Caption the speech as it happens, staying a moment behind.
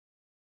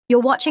You're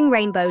watching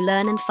Rainbow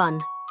Learn and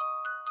Fun.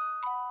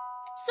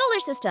 Solar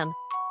system.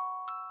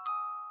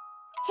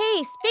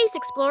 Hey, space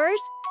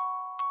explorers!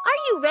 Are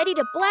you ready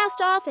to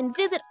blast off and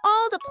visit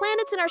all the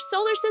planets in our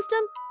solar system?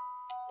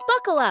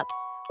 Buckle up!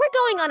 We're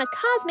going on a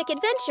cosmic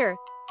adventure.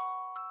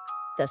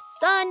 The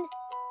sun.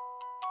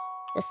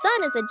 The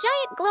sun is a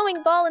giant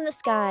glowing ball in the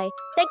sky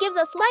that gives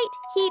us light,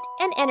 heat,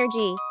 and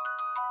energy.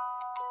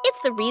 It's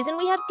the reason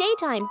we have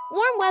daytime,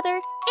 warm weather,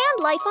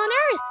 and life on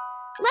Earth.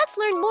 Let's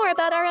learn more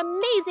about our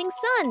amazing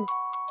sun.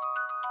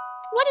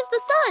 What is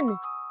the sun?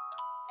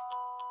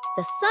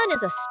 The sun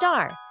is a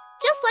star,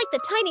 just like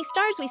the tiny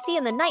stars we see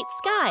in the night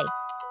sky,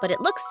 but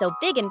it looks so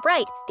big and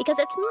bright because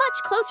it's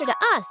much closer to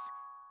us.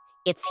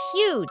 It's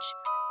huge.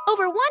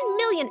 Over 1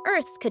 million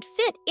Earths could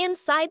fit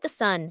inside the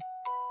sun.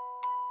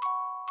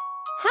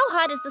 How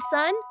hot is the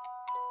sun?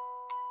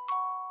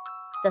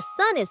 The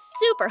sun is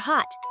super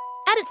hot.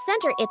 At its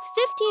center, it's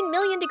 15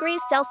 million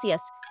degrees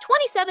Celsius,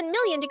 27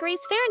 million degrees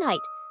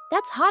Fahrenheit.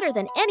 That's hotter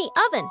than any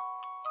oven.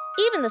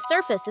 Even the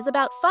surface is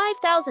about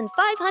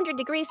 5,500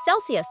 degrees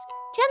Celsius,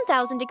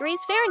 10,000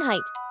 degrees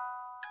Fahrenheit.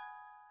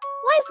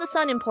 Why is the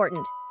sun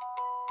important?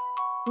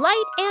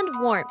 Light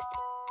and warmth.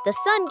 The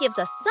sun gives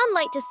us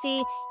sunlight to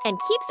see and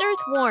keeps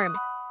Earth warm.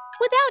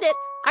 Without it,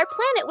 our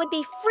planet would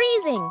be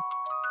freezing.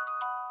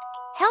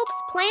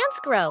 Helps plants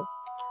grow.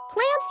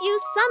 Plants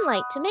use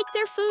sunlight to make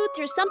their food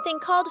through something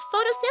called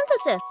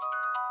photosynthesis.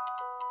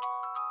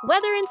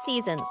 Weather and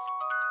seasons.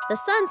 The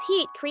sun's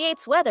heat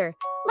creates weather,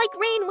 like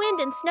rain, wind,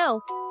 and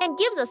snow, and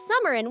gives us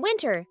summer and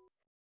winter.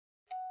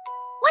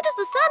 What does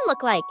the sun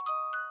look like?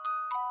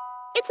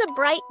 It's a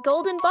bright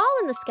golden ball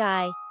in the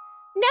sky.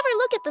 Never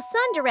look at the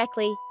sun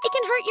directly. It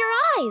can hurt your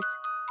eyes.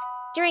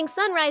 During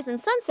sunrise and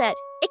sunset,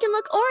 it can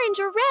look orange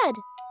or red.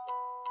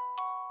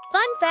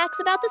 Fun facts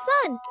about the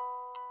sun.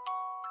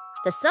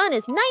 The sun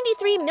is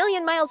 93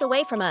 million miles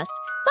away from us,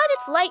 but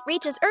its light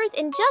reaches Earth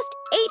in just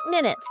 8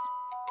 minutes.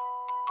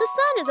 The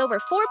sun is over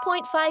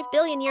 4.5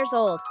 billion years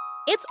old.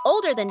 It's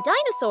older than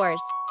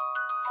dinosaurs.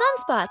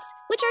 Sunspots,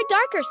 which are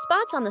darker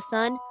spots on the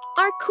sun,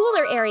 are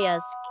cooler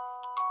areas.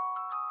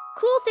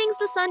 Cool things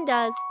the sun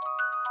does.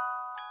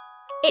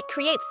 It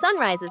creates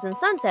sunrises and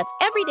sunsets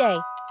every day.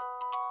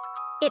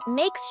 It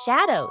makes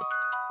shadows.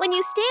 When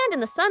you stand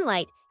in the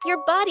sunlight, your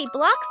body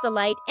blocks the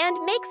light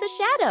and makes a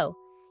shadow.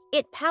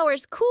 It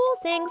powers cool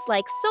things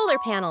like solar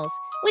panels,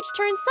 which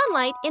turn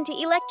sunlight into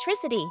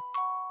electricity.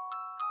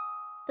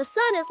 The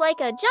sun is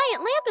like a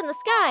giant lamp in the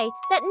sky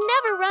that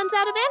never runs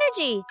out of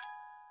energy.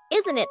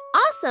 Isn't it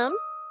awesome?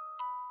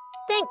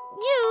 Thank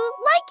you,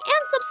 like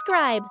and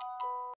subscribe.